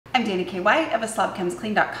I'm Dana K. White of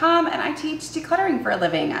aslobcomesclean.com, and I teach decluttering for a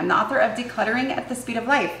living. I'm the author of Decluttering at the Speed of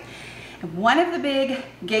Life. And one of the big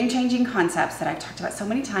game-changing concepts that I've talked about so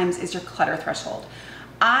many times is your clutter threshold.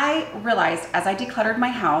 I realized as I decluttered my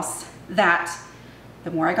house that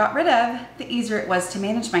the more I got rid of, the easier it was to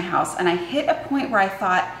manage my house. And I hit a point where I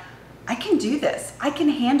thought, I can do this, I can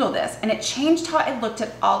handle this. And it changed how I looked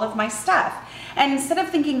at all of my stuff. And instead of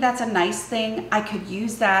thinking that's a nice thing, I could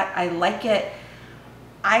use that, I like it,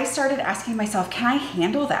 I started asking myself, can I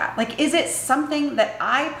handle that? Like, is it something that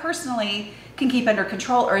I personally can keep under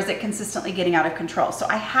control, or is it consistently getting out of control? So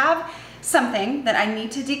I have something that I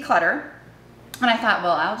need to declutter, and I thought,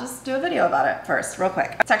 well, I'll just do a video about it first, real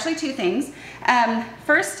quick. It's actually two things.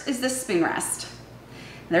 First is this spoon rest.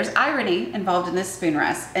 There's irony involved in this spoon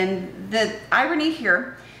rest, and the irony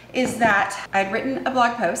here is that I'd written a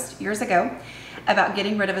blog post years ago about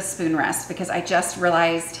getting rid of a spoon rest because I just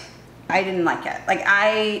realized I didn't like it. Like,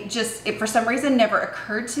 it for some reason never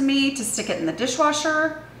occurred to me to stick it in the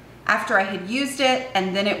dishwasher after I had used it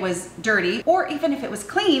and then it was dirty, or even if it was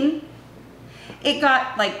clean, it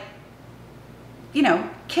got like, you know,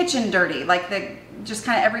 kitchen dirty, like just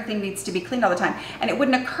kind of everything needs to be cleaned all the time. And it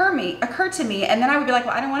wouldn't occur to me. And then I would be like,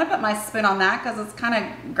 well, I don't want to put my spoon on that because it's kind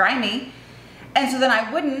of grimy. And so then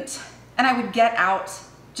I wouldn't, and I would get out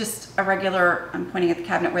just a regular, I'm pointing at the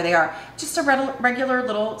cabinet where they are, just a regular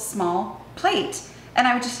little small plate. And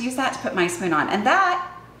I would just use that to put my spoon on. And that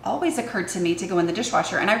always occurred to me to go in the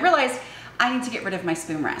dishwasher. And I realized I need to get rid of my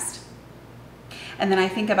spoon rest. And then I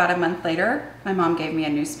think about a month later, my mom gave me a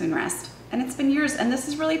new spoon rest. And it's been years, and this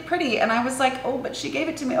is really pretty. And I was like, oh, but she gave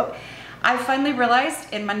it to me. Oh. I finally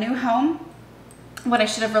realized in my new home, what I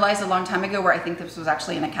should have realized a long time ago, where I think this was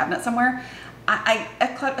actually in a cabinet somewhere,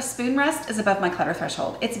 a spoon rest is above my clutter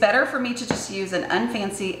threshold. It's better for me to just use an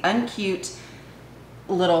unfancy, uncute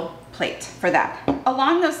little plate for that.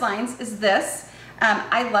 Along those lines is this.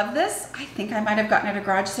 I love this. I think I might have gotten it at a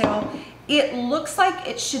garage sale. It looks like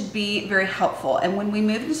it should be very helpful. And when we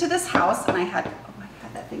moved into this house, and I had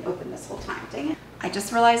that thing open this whole time, dang it. I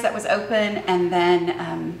just realized that was open, and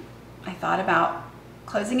then I thought about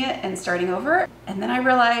closing it and starting over. And then I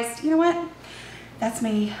realized, you know what? That's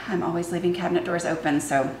me. I'm always leaving cabinet doors open,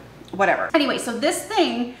 so whatever. Anyway, so this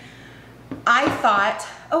thing, I thought,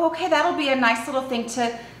 oh, okay, that'll be a nice little thing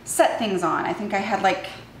to set things on. I think I had like,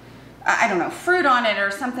 I don't know, fruit on it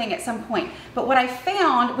or something at some point. But what I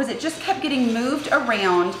found was it just kept getting moved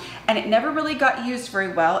around, and it never really got used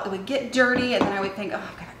very well. It would get dirty, and then I would think, oh,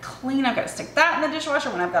 I've got to clean, I've got to stick that in the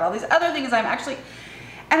dishwasher when I've got all these other things and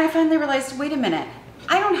I finally realized, wait a minute,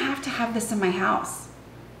 I don't have to have this in my house.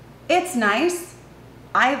 It's nice.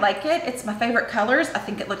 I like it. It's my favorite colors. I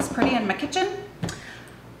think it looks pretty in my kitchen.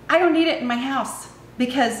 I don't need it in my house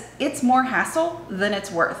because it's more hassle than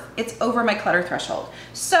it's worth. It's over my clutter threshold.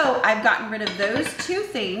 So I've gotten rid of those two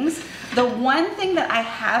things. The one thing that I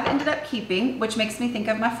have ended up keeping, which makes me think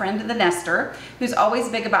of my friend the nester, who's always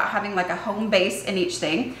big about having like a home base in each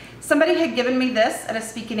thing. Somebody had given me this at a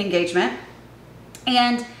speaking engagement,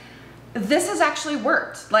 and this has actually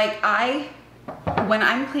worked. Like, when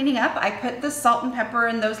I'm cleaning up, I put the salt and pepper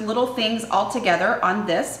and those little things all together on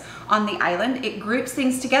the island. It groups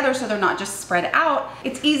things together so they're not just spread out.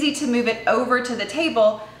 It's easy to move it over to the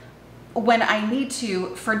table when I need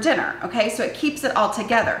to for dinner, okay? So it keeps it all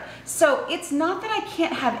together. So it's not that I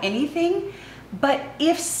can't have anything, but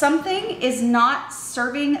if something is not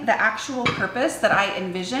serving the actual purpose that I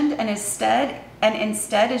envisioned, and instead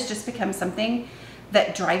has just become something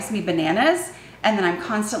that drives me bananas, and then I'm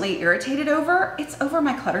constantly irritated over, it's over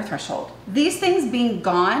my clutter threshold. These things being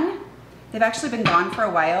gone, they've actually been gone for a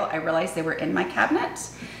while. I realized they were in my cabinet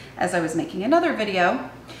as I was making another video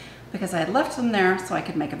because I had left them there so I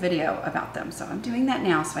could make a video about them. So I'm doing that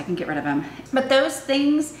now so I can get rid of them. But those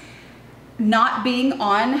things not being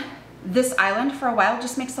on this island for a while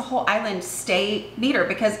just makes the whole island stay neater,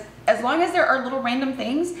 because as long as there are little random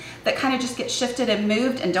things that kind of just get shifted and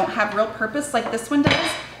moved and don't have real purpose like this one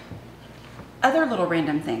does, other little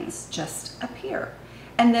random things just appear.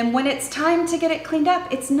 And then when it's time to get it cleaned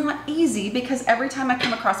up, it's not easy, because every time I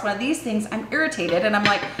come across one of these things, I'm irritated and I'm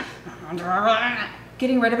like,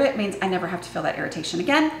 getting rid of it means I never have to feel that irritation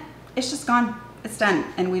again. It's just gone, it's done.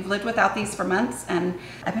 And we've lived without these for months and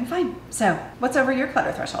I've been fine. So what's over your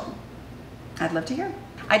clutter threshold? I'd love to hear.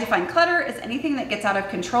 I define clutter as anything that gets out of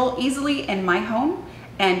control easily in my home,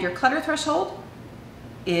 and your clutter threshold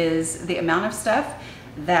is the amount of stuff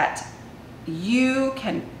that you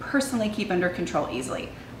can personally keep under control easily.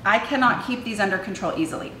 I cannot keep these under control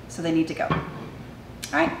easily, so they need to go. All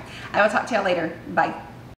right, I will talk to y'all later. Bye.